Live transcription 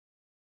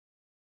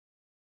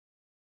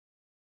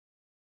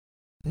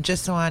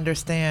Just so I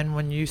understand,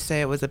 when you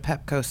say it was a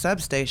Pepco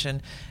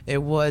substation,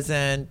 it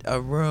wasn't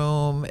a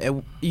room,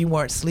 you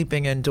weren't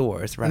sleeping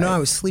indoors, right? No, I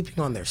was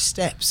sleeping on their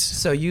steps.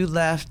 So you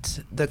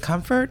left the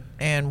comfort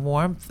and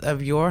warmth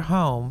of your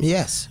home.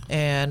 Yes.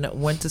 And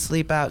went to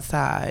sleep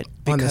outside.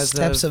 On the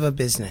steps of a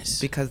business.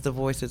 Because the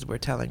voices were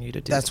telling you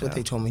to do That's what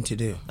they told me to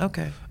do.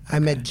 Okay. I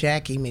met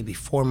Jackie maybe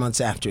 4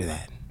 months after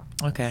that.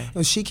 Okay.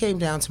 Well, she came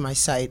down to my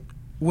site.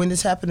 When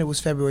this happened, it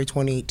was February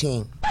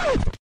 2018.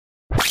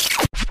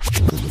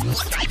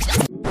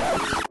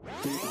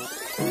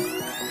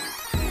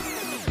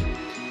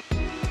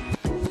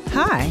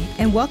 Hi,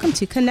 and welcome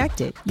to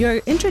Connected, your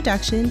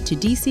introduction to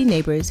DC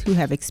neighbors who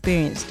have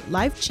experienced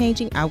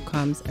life-changing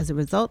outcomes as a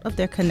result of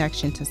their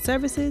connection to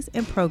services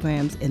and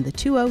programs in the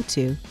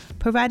 202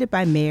 provided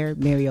by Mayor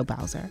Muriel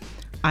Bowser.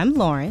 I'm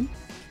Lauren.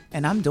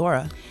 And I'm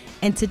Dora.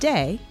 And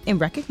today, in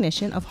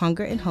recognition of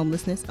Hunger and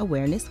Homelessness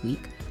Awareness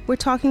Week, we're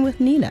talking with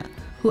Nina,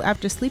 who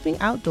after sleeping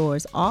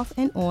outdoors off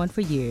and on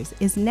for years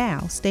is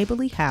now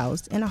stably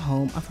housed in a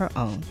home of her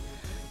own.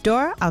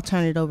 Dora, I'll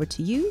turn it over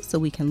to you so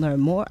we can learn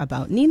more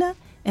about Nina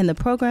and the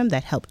program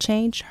that helped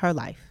change her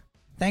life.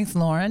 Thanks,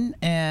 Lauren.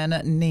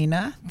 And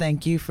Nina,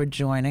 thank you for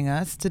joining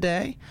us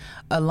today.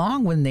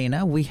 Along with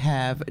Nina, we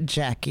have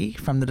Jackie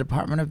from the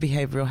Department of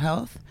Behavioral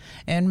Health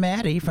and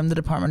Maddie from the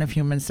Department of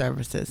Human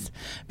Services.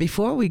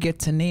 Before we get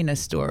to Nina's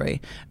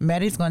story,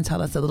 Maddie's going to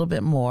tell us a little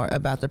bit more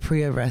about the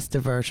Pre-Arrest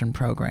Diversion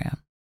Program.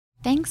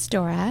 Thanks,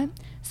 Dora.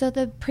 So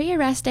the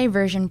Pre-Arrest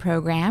Diversion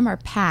Program, or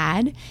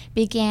PAD,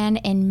 began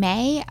in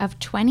May of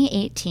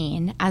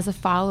 2018 as a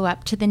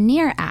follow-up to the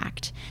NEAR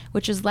Act,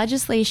 which was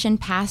legislation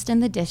passed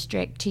in the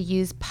district to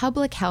use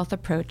public health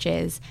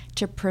approaches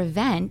to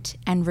prevent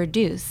and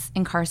reduce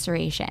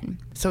incarceration.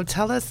 So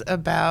tell us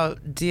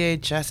about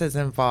DHS's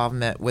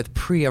involvement with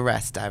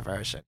pre-arrest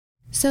diversion.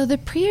 So the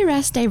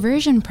Pre-Arrest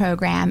Diversion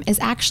Program is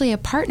actually a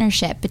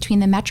partnership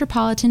between the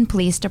Metropolitan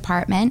Police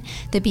Department,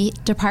 the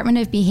Department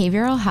of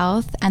Behavioral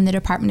Health, and the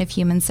Department of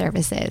Human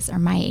Services, or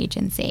my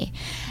agency.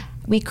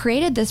 We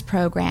created this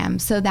program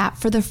so that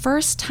for the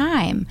first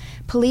time,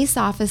 police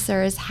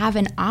officers have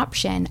an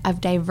option of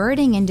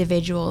diverting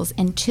individuals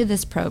into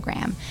this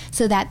program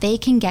so that they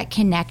can get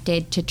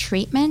connected to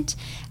treatment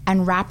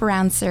and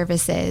wraparound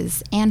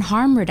services and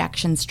harm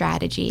reduction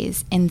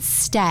strategies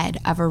instead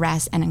of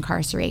arrest and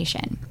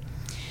incarceration.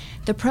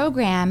 The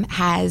program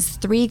has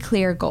 3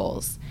 clear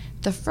goals.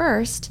 The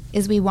first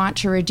is we want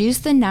to reduce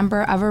the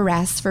number of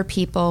arrests for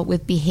people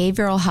with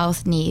behavioral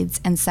health needs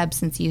and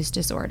substance use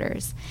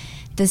disorders.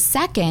 The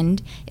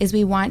second is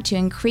we want to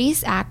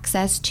increase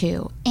access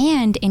to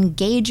and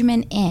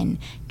engagement in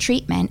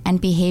treatment and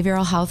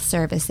behavioral health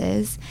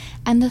services.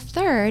 And the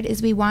third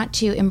is we want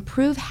to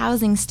improve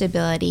housing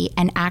stability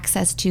and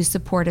access to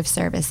supportive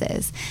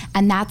services.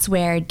 And that's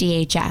where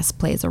DHS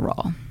plays a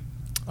role.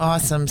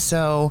 Awesome.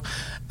 So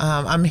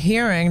I'm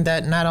hearing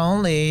that not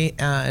only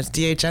is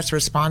DHS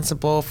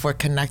responsible for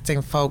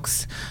connecting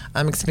folks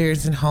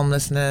experiencing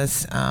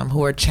homelessness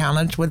who are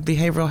challenged with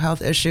behavioral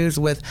health issues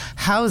with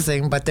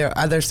housing, but there are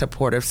other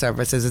supportive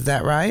services. Is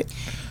that right?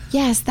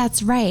 Yes,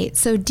 that's right.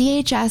 So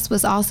DHS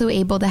was also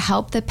able to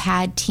help the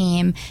PAD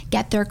team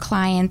get their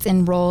clients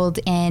enrolled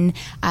in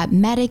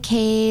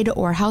Medicaid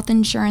or health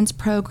insurance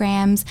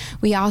programs.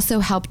 We also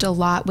helped a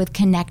lot with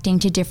connecting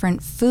to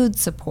different food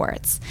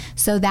supports.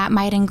 So that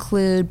might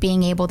include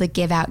being able to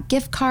give out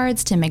gift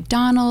cards to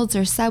McDonald's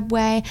or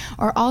Subway,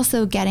 or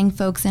also getting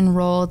folks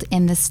enrolled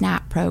in the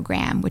SNAP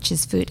program, which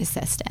is food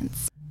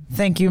assistance.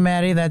 Thank you,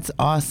 Maddie. That's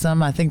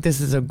awesome. I think this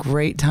is a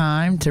great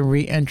time to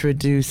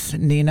reintroduce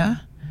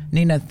Nina.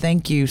 Nina,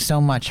 thank you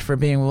so much for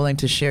being willing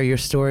to share your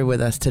story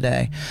with us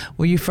today.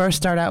 Will you first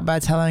start out by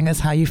telling us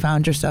how you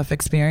found yourself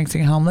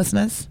experiencing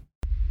homelessness?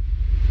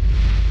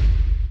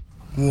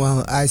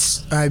 Well,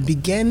 I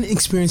began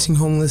experiencing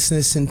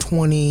homelessness in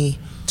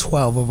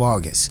 2012 of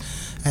August.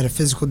 I had a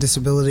physical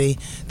disability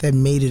that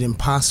made it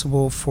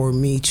impossible for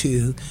me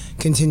to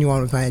continue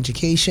on with my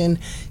education,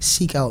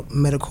 seek out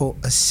medical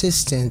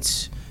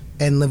assistance,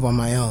 and live on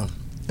my own.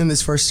 And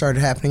this first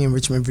started happening in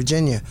Richmond,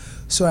 Virginia.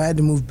 So I had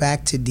to move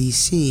back to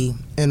DC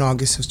in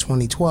August of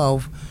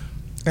 2012,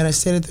 and I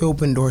stayed at the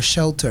Open Door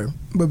Shelter.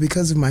 But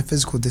because of my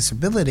physical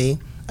disability,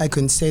 I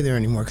couldn't stay there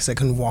anymore because I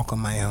couldn't walk on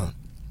my own.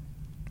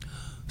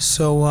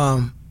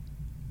 So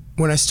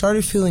when I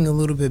started feeling a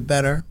little bit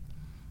better,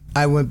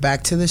 I went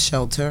back to the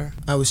shelter.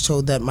 I was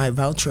told that my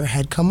voucher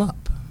had come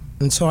up,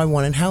 and so I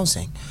wanted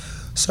housing.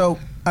 So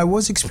I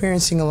was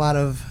experiencing a lot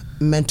of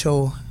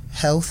mental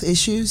health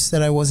issues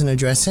that I wasn't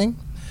addressing.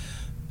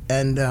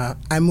 And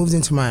I moved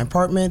into my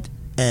apartment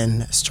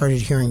and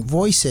started hearing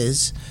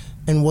voices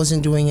and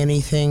wasn't doing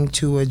anything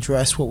to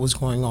address what was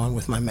going on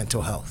with my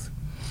mental health.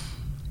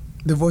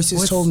 The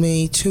voices told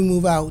me to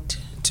move out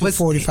to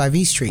 45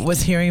 East Street.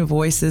 Was hearing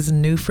voices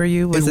new for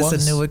you? Was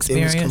this a new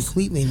experience? It was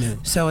completely new.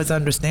 So it's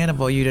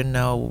understandable you didn't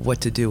know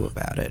what to do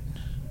about it.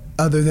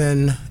 Other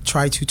than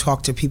try to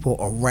talk to people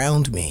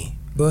around me,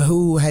 but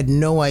who had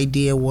no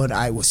idea what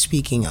I was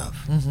speaking of.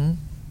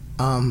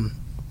 Mm-hmm.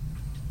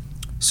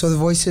 So the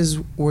voices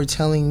were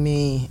telling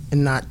me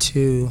not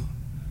to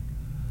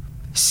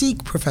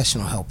seek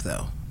professional help,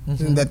 though.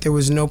 Mm-hmm. That there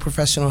was no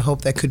professional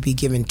help that could be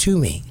given to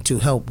me to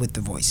help with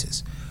the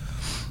voices.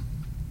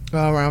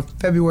 Around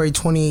February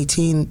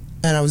 2018,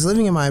 and I was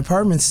living in my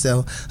apartment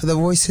still, the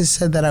voices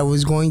said that I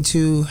was going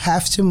to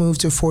have to move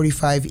to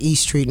 45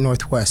 East Street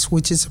Northwest,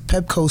 which is a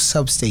Pepco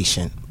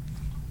substation.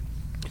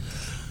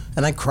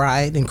 And I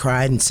cried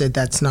and said,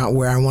 that's not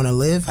where I want to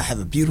live. I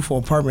have a beautiful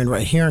apartment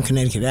right here on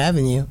Connecticut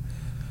Avenue.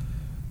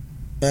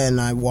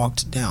 And I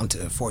walked down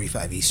to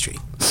 45 East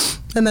Street.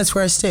 And that's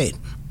where I stayed.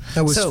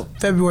 That was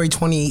February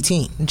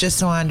 2018. Just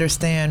so I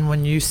understand,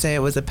 when you say it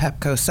was a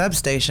Pepco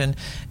substation,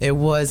 it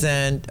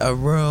wasn't a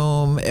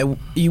room.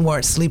 You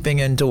weren't sleeping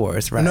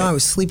indoors, right? No, I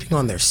was sleeping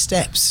on their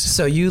steps.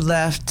 So you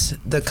left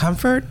the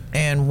comfort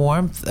and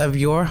warmth of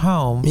your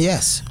home.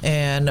 Yes.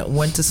 And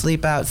went to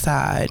sleep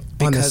outside.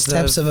 On the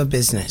steps of a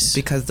business.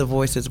 Because the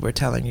voices were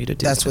telling you to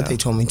do That's what they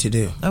told me to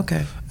do.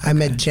 Okay. I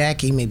met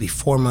Jackie maybe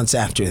 4 months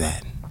after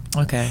that.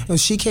 Okay. So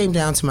she came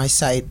down to my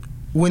site.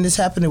 When this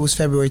happened, it was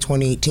February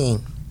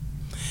 2018.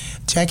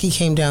 Jackie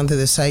came down to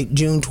the site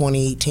June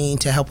 2018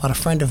 to help out a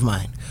friend of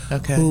mine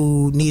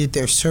who needed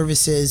their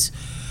services,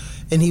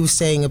 and he was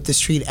staying up the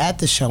street at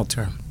the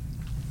shelter.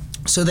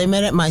 So they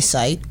met at my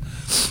site,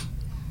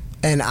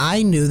 and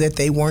I knew that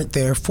they weren't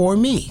there for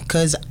me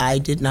because I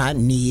did not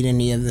need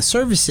any of the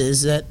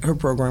services that her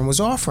program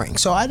was offering.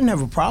 So I didn't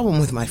have a problem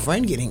with my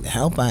friend getting the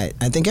help. I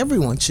think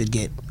everyone should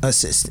get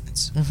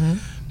assistance. Mm-hmm.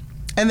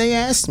 And they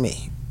asked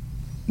me,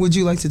 would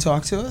you like to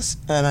talk to us?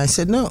 And I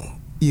said, no.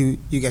 You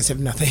guys have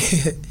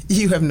nothing.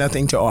 You have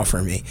nothing to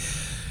offer me.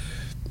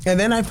 And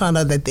then I found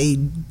out that they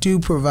do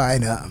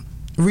provide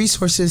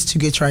resources to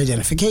get your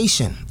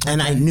identification,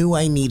 and I knew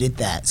I needed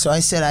that. So I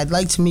said, I'd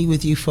like to meet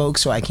with you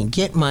folks so I can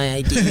get my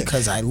ID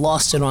because I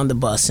lost it on the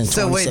bus in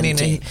 2017.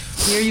 So wait, Nina,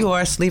 here you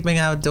are sleeping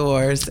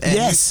outdoors, and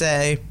you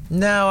say,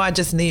 no, I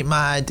just need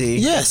my ID.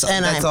 Yes, that's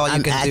and that's all you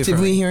I'm can do for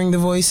actively me. hearing the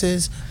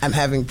voices. I'm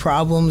having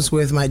problems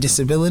with my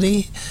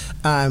disability.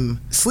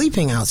 I'm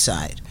sleeping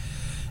outside.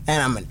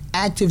 And I'm an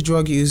active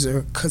drug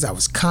user because I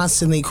was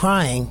constantly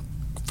crying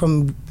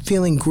from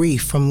feeling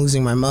grief from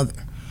losing my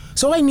mother.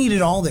 So I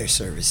needed all their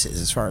services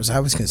as far as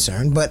I was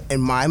concerned. But in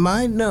my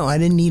mind, no, I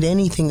didn't need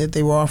anything that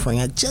they were offering.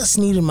 I just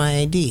needed my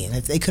ID. And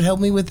if they could help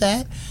me with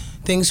that,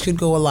 things could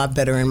go a lot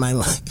better in my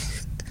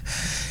life.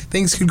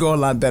 Things could go a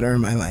lot better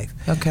in my life.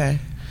 Okay.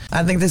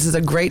 I think this is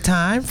a great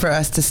time for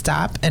us to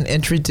stop and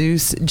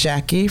introduce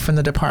Jackie from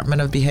the Department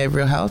of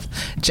Behavioral Health.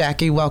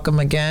 Jackie, welcome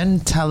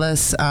again. Tell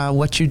us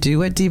what you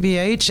do at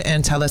DBH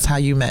and tell us how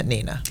you met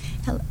Nina.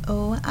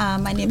 Hello,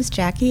 my name is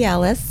Jackie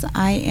Ellis.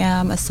 I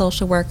am a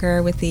social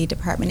worker with the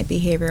Department of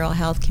Behavioral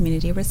Health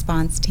Community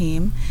Response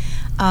Team.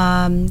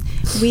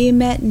 We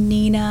met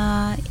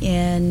Nina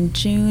in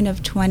June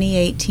of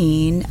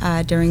 2018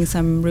 during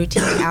some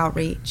routine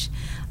outreach.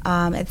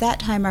 At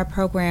that time, our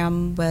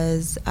program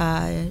was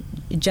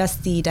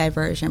just the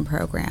diversion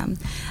program.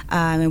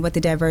 And what the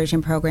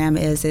diversion program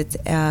is, it's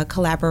a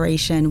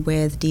collaboration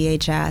with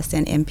DHS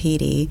and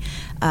MPD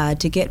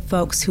to get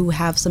folks who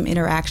have some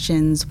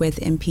interactions with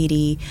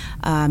MPD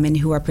and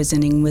who are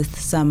presenting with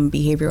some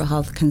behavioral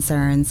health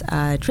concerns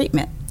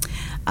treatment.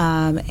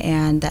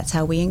 And that's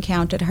how we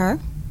encountered her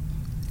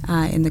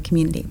in the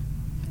community.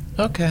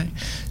 Okay,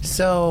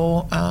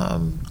 so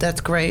that's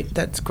great.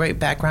 That's great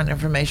background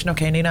information.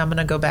 Okay, Nina, I'm going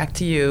to go back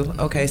to you.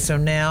 Okay, so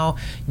now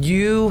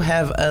you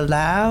have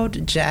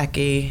allowed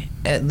Jackie,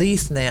 at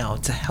least now,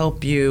 to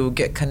help you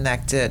get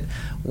connected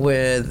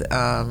with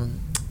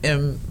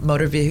in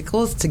motor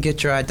vehicles to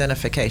get your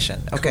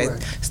identification. Okay,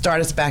 correct. Start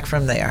us back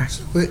from there.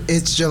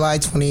 It's July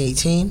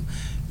 2018,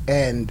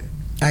 and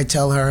I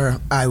tell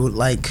her I would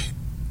like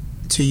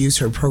to use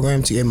her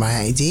program to get my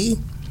ID.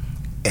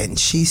 And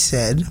she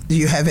said, do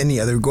you have any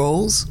other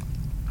goals?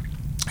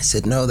 I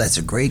said, no, that's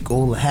a great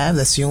goal to have.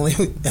 That's the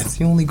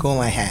only goal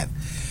I have.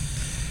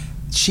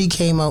 She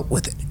came up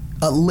with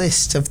a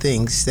list of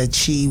things that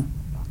she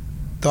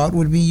thought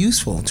would be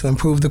useful to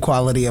improve the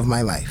quality of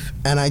my life.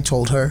 And I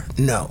told her,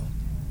 no,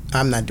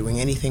 I'm not doing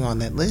anything on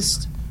that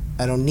list.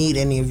 I don't need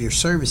any of your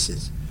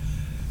services.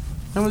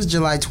 That was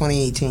July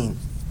 2018.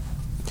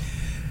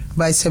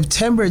 By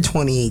September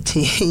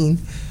 2018,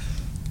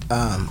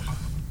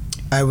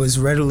 I was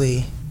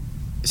readily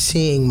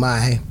seeing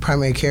my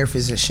primary care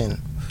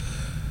physician,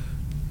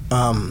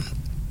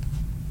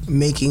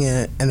 making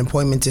an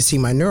appointment to see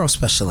my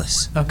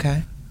neurospecialist.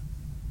 Okay.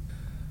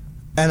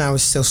 And I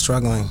was still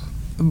struggling.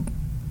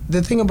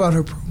 The thing about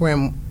her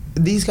program,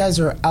 these guys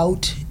are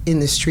out in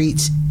the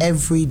streets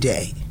every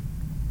day,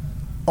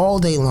 all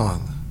day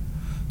long,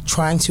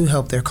 trying to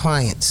help their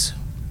clients.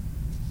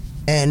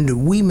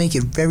 And we make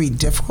it very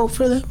difficult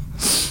for them.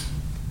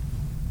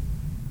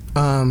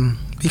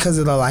 Because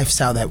of the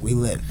lifestyle that we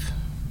live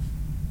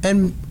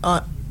and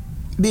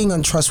being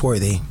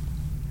untrustworthy.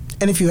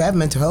 And if you have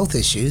mental health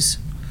issues,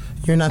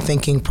 you're not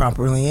thinking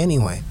properly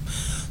anyway.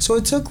 So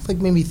it took like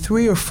maybe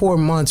 3 or 4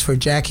 months for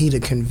Jackie to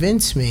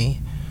convince me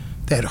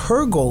that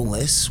her goal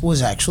list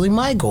was actually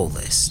my goal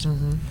list.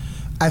 Mm-hmm.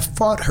 I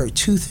fought her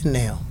tooth and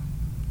nail.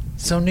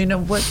 So Nina,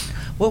 what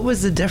What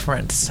was the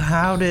difference?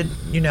 How did,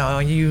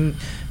 you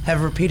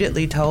have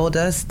repeatedly told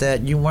us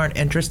that you weren't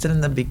interested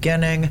in the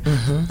beginning.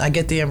 I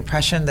get the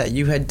impression that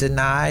you had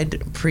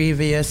denied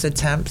previous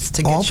attempts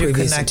to get you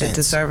connected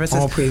to services.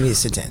 All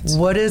previous attempts.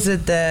 What is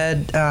it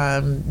that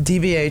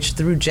DBH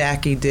through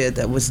Jackie did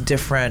that was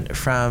different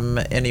from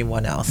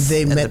anyone else?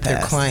 They met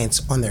their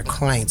clients on their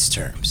clients'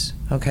 terms.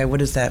 Okay, what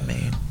does that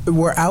mean?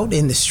 We're out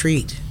in the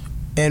street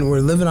and we're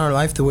living our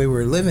life the way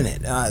we're living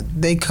it.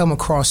 They come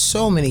across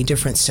so many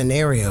different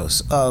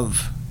scenarios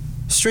of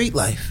street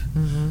life,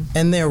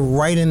 and they're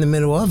right in the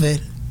middle of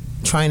it,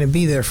 trying to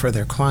be there for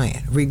their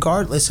client.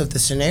 Regardless of the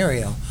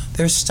scenario,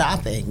 they're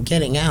stopping,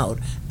 getting out,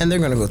 and they're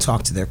going to go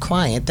talk to their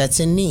client that's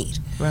in need.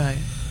 Right.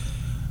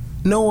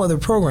 No other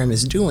program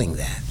is doing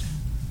that,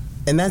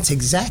 and that's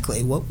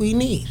exactly what we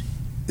need.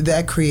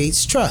 That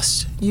creates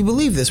trust. You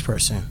believe this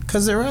person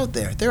because they're out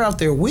there. They're out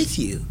there with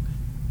you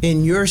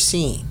in your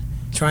scene,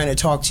 trying to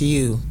talk to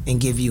you and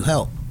give you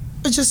help,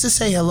 or just to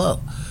say hello.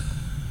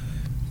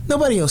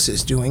 Nobody else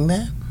is doing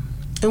that.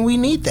 And we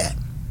need that.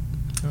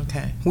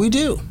 Okay. We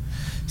do.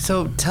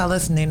 So tell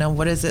us, Nina,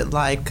 what is it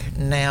like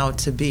now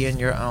to be in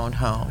your own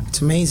home?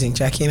 It's amazing.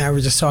 Jackie and I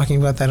were just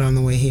talking about that on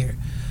the way here.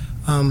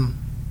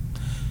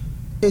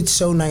 It's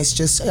so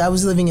nice. I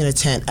was living in a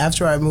tent.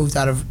 After I moved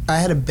I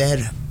had a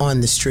bed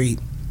on the street.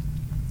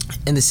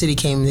 And the city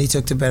came and they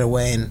took the bed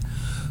away. And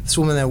this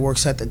woman that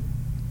works at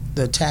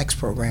the tax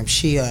program,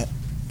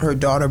 her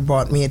daughter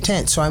bought me a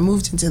tent. So I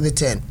moved into the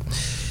tent.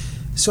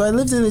 So I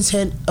lived in the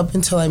tent up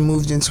until I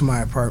moved into my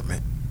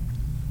apartment.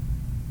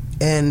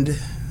 And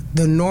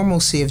the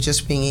normalcy of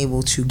just being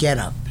able to get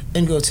up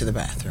and go to the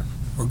bathroom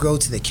or go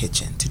to the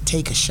kitchen, to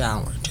take a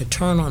shower, to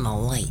turn on a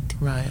light,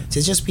 right,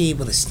 to just be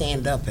able to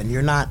stand up and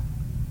you're not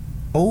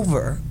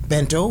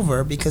bent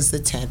over because the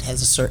tent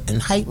has a certain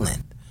height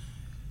length.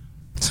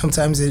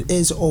 Sometimes it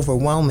is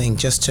overwhelming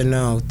just to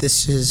know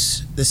this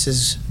is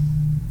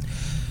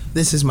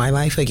my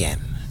life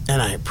again,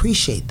 and I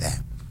appreciate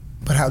that.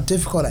 But how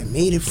difficult I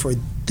made it for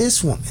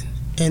this woman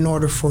in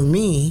order for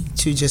me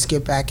to just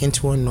get back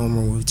into a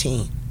normal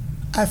routine.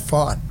 I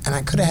fought, and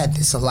I could have had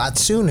this a lot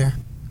sooner,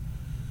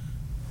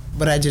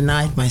 but I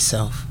denied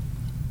myself.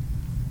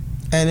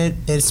 And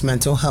it's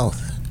mental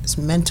health.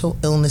 Mental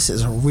illness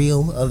is a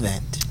real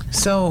event.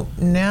 So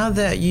now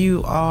that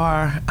you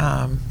are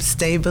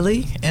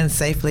stably and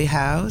safely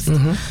housed,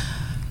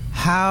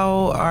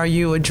 how are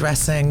you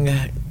addressing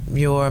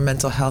your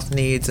mental health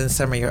needs and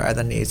some of your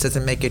other needs? Does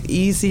it make it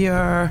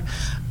easier?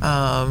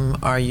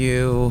 Are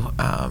you,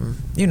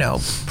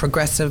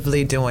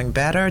 progressively doing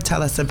better?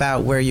 Tell us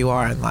about where you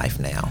are in life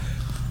now.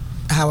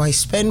 How I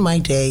spend my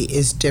day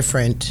is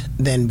different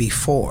than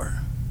before.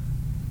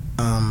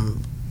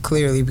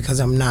 Clearly because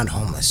I'm not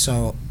homeless,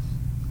 so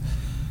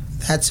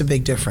that's a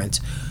big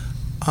difference.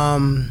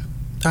 I'm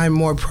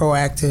more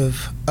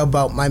proactive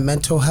about my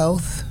mental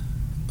health.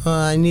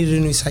 I needed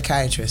a new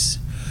psychiatrist.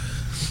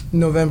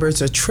 November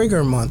is a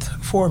trigger month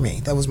for me.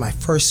 That was my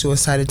first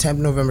suicide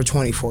attempt, November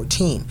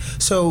 2014.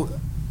 So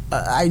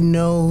I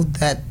know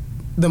that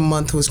the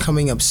month was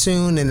coming up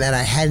soon and that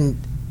I hadn't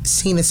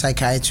seen a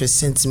psychiatrist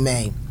since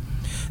May.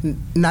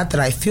 Not that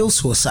I feel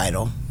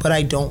suicidal, but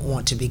I don't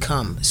want to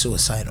become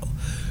suicidal.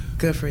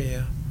 Good for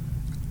you.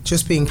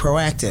 Just being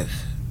proactive.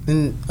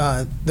 And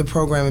the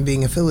program and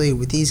being affiliated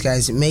with these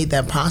guys, it made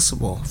that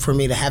possible for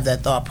me to have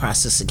that thought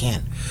process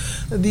again.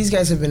 These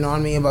guys have been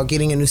on me about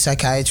getting a new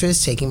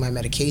psychiatrist, taking my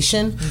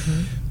medication,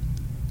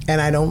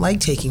 and I don't like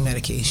taking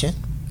medication.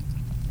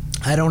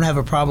 I don't have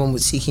a problem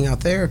with seeking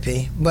out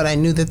therapy, but I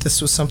knew that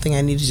this was something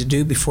I needed to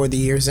do before the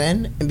year's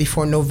end and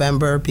before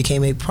November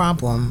became a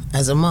problem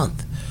as a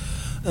month.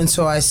 And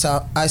so I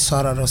sought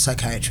out a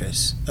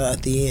psychiatrist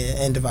at the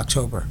end of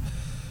October.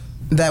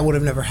 That would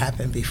have never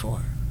happened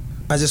before.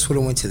 I just would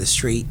have went to the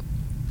street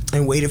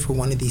and waited for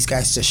one of these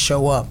guys to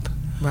show up.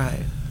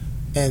 Right.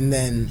 And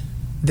then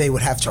they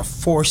would have to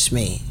force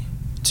me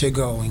to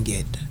go and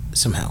get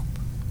some help.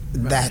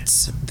 Right.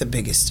 That's the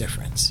biggest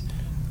difference.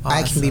 Awesome.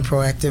 I can be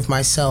proactive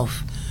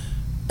myself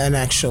and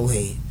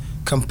actually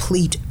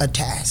complete a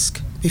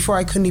task. Before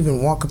I couldn't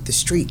even walk up the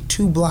street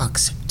 2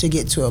 blocks to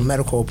get to a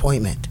medical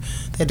appointment.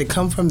 They had to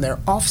come from their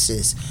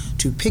offices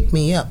to pick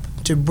me up,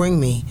 to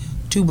bring me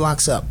 2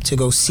 blocks up to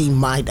go see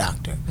my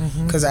doctor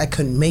because I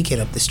couldn't make it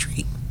up the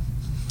street.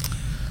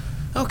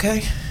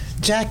 Okay.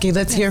 Jackie,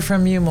 let's hear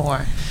from you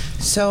more.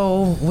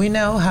 So we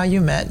know how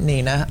you met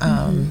Nina.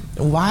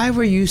 Why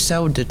were you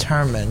so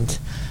determined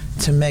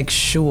to make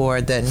sure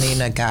that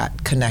Nina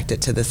got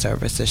connected to the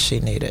services she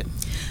needed?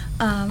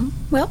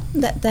 Well,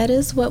 that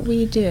is what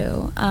we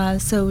do.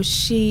 So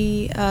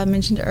she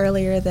mentioned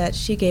earlier that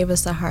she gave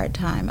us a hard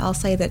time. I'll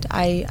say that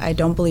I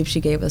don't believe she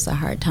gave us a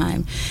hard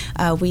time.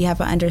 We have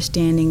an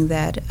understanding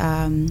that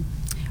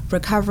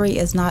recovery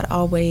is not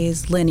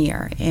always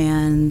linear,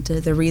 and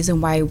the reason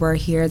why we're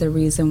here, the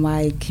reason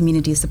why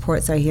community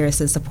supports are here is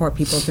to support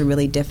people through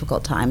really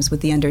difficult times,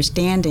 with the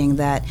understanding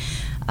that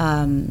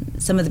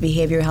some of the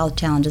behavioral health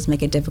challenges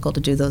make it difficult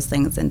to do those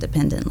things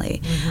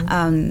independently.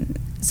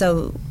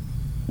 So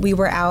we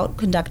were out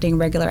conducting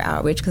regular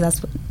outreach because that's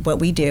what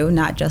we do,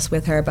 not just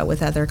with her, but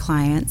with other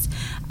clients.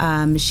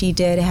 She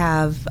did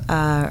have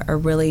a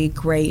really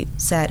great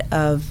set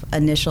of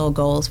initial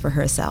goals for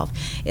herself.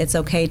 It's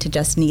okay to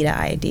just need an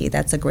ID.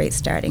 That's a great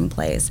starting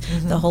place.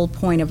 The whole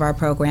point of our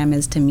program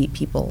is to meet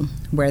people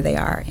where they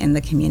are in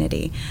the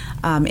community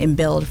and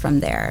build from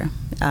there,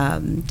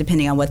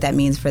 depending on what that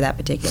means for that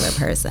particular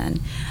person.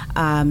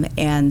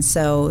 And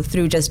so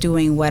through just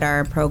doing what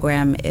our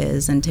program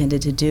is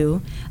intended to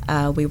do,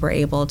 we were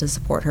able to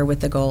support her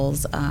with the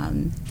goals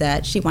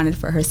that she wanted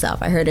for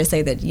herself. I heard her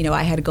say that,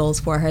 I had goals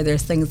for her.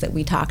 There's things that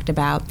we talked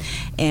about,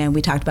 and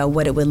we talked about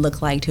what it would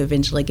look like to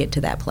eventually get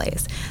to that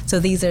place. So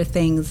these are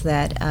things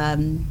that,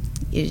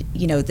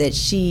 that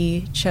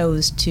she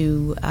chose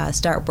to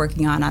start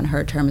working on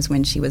her terms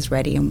when she was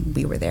ready, and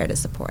we were there to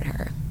support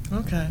her.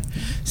 Okay.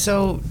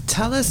 So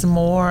tell us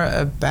more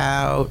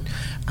about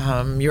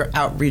your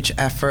outreach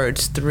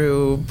efforts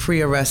through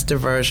pre-arrest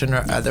diversion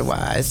or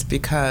otherwise,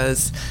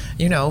 because,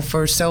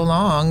 for so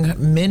long,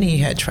 many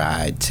had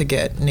tried to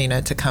get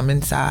Nina to come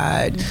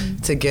inside,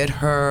 to get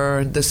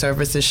her the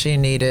services she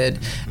needed,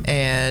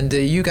 and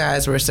you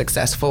guys were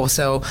successful.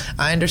 So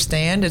I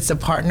understand it's a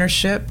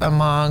partnership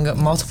among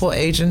multiple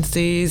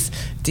agencies.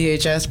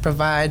 DHS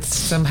provides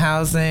some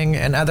housing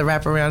and other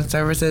wraparound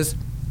services.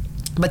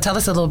 But tell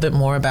us a little bit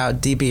more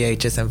about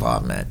DBH's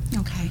involvement.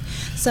 Okay.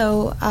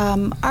 So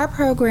our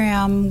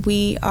program,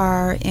 we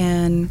are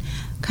in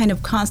kind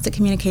of constant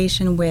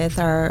communication with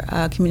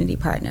our community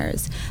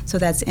partners. So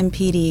that's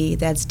MPD,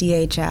 that's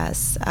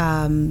DHS,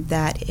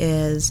 that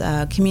is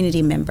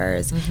community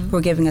members who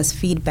are giving us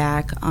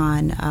feedback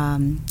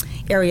on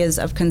areas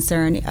of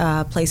concern,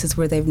 places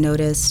where they've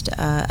noticed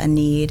a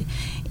need.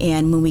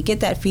 And when we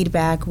get that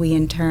feedback, we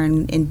in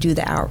turn do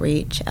the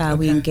outreach.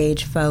 We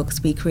engage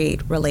folks, we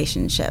create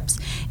relationships.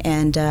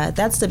 And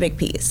that's the big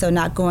piece. So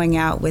not going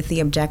out with the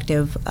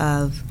objective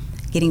of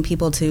getting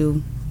people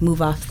to move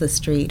off the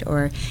street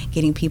or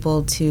getting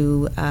people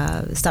to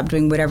stop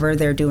doing whatever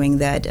they're doing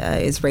that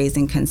is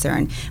raising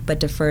concern,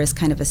 but to first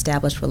kind of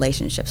establish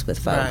relationships with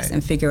folks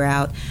and figure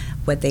out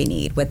what they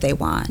need, what they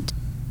want.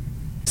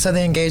 So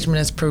the engagement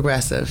is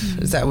progressive.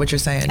 Is that what you're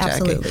saying, Jackie?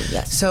 Absolutely,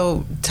 yes.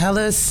 So tell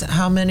us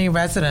how many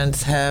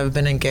residents have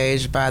been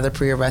engaged by the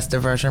pre-arrest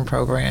diversion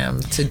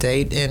program to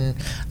date, and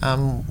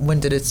when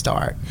did it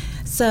start?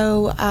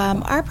 So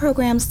our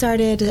program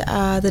started,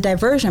 the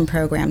diversion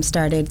program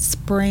started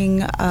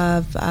spring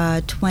of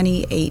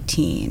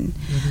 2018.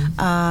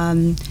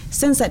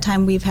 Since that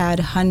time, we've had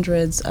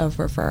hundreds of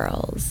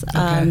referrals.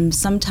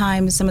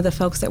 Sometimes some of the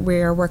folks that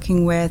we're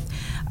working with,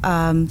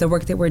 the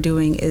work that we're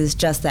doing is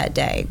just that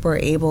day. We're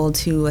able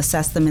to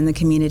assess them in the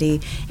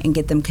community and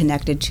get them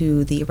connected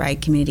to the right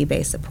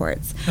community-based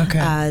supports.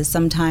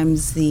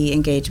 Sometimes the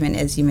engagement,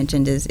 as you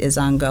mentioned, is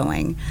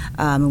ongoing.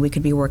 We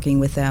could be working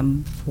with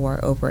them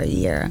for over a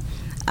year.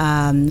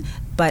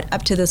 But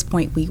up to this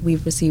point,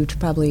 we've received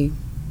probably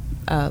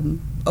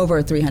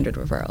over 300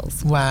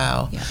 referrals.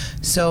 Wow. Yeah.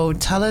 So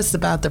tell us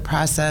about the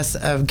process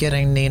of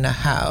getting Nina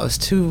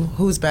housed.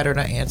 Who's better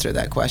to answer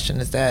that question?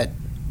 Is that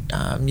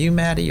you,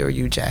 Maddie, or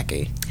you,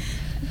 Jackie?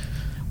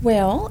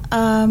 Well,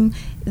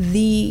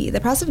 the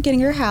process of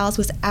getting her housed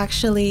was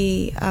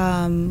actually...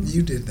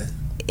 you did that.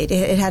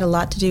 It had a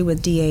lot to do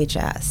with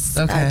DHS.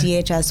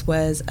 DHS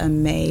was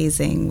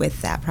amazing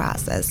with that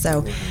process.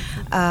 So,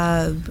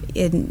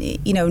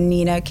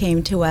 Nina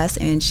came to us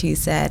and she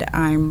said,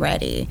 "I'm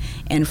ready."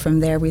 And from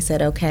there, we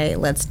said, "Okay,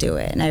 let's do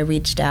it." And I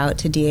reached out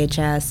to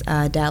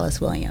DHS, Dallas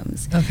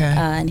Williams.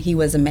 And he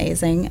was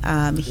amazing.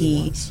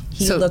 He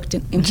looked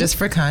at... Just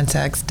for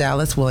context,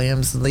 Dallas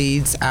Williams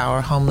leads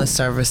our homeless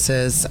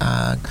services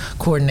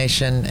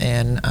coordination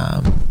and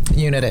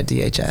unit at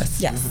DHS.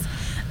 Yes.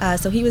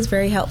 So he was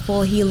very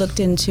helpful. He looked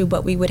into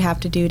what we would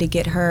have to do to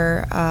get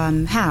her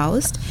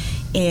housed,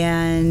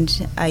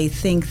 and I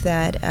think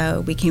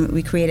that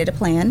we created a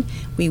plan.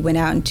 We went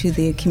out into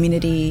the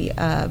community,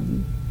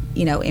 and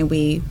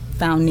we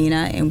found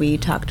Nina, and we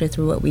talked her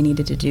through what we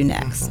needed to do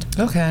next.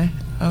 Okay,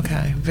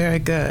 very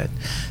good.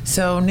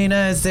 So,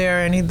 Nina, is there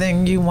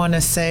anything you want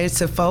to say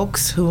to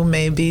folks who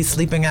may be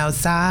sleeping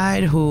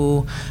outside,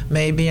 who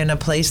may be in a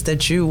place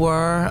that you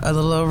were a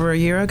little over a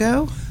year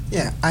ago?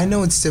 Yeah, I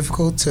know it's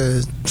difficult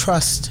to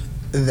trust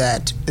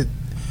that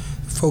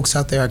folks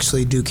out there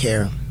actually do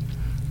care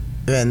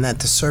and that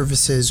the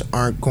services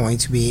aren't going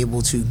to be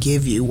able to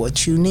give you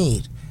what you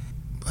need.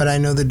 But I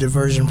know the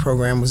diversion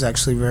program was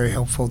actually very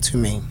helpful to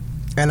me,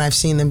 and I've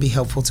seen them be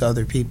helpful to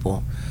other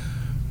people.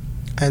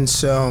 And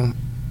so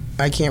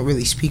I can't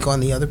really speak on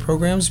the other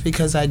programs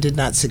because I did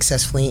not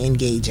successfully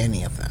engage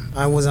any of them.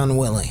 I was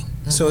unwilling.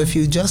 So if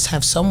you just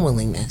have some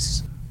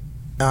willingness,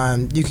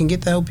 you can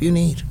get the help you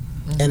need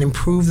and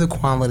improve the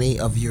quality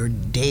of your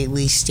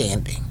daily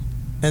standing.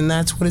 And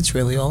that's what it's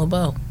really all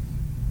about.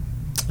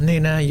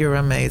 Nina, you're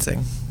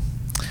amazing.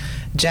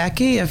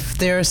 Jackie, if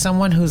there's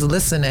someone who's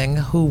listening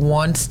who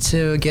wants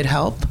to get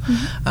help,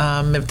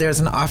 if there's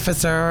an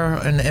officer,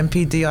 an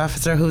MPD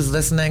officer who's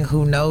listening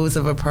who knows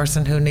of a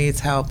person who needs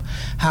help,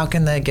 how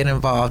can they get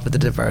involved with the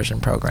diversion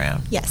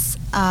program? Yes.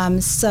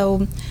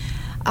 So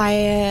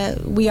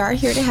We are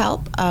here to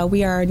help.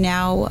 We are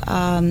now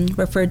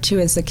referred to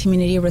as the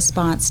Community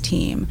Response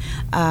Team.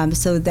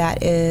 So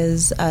that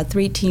is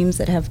 3 teams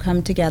that have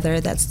come together.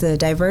 That's the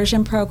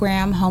Diversion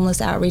Program,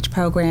 Homeless Outreach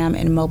Program,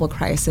 and Mobile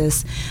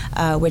Crisis,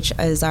 which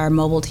is our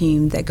mobile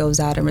team that goes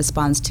out and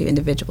responds to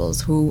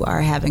individuals who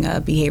are having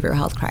a behavioral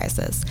health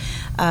crisis.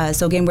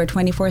 So again, we're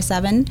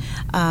 24/7.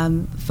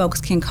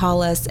 Folks can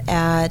call us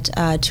at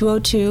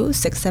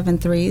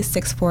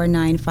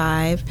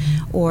 202-673-6495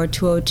 or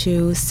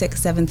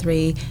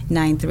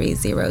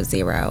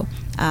 202-673-9300.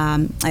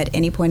 At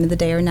any point of the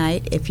day or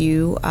night. If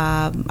you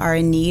are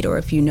in need or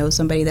if you know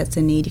somebody that's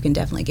in need, you can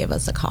definitely give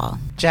us a call.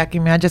 Jackie,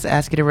 may I just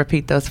ask you to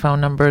repeat those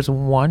phone numbers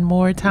one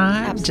more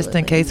time? Absolutely. Just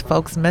in case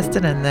folks missed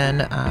it, and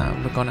then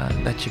we're going to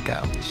let you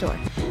go. Sure.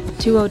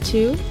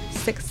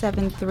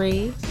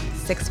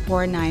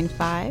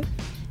 202-673-6495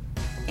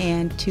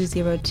 and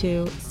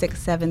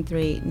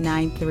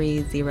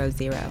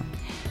 202-673-9300.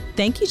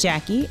 Thank you,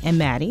 Jackie and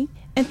Maddie.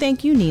 And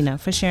thank you, Nina,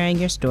 for sharing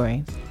your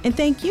story. And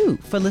thank you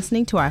for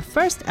listening to our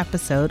first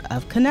episode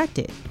of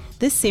Connected.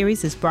 This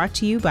series is brought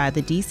to you by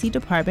the DC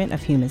Department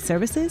of Human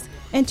Services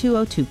and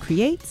 202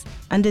 Creates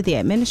under the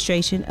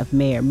administration of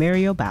Mayor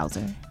Muriel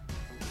Bowser.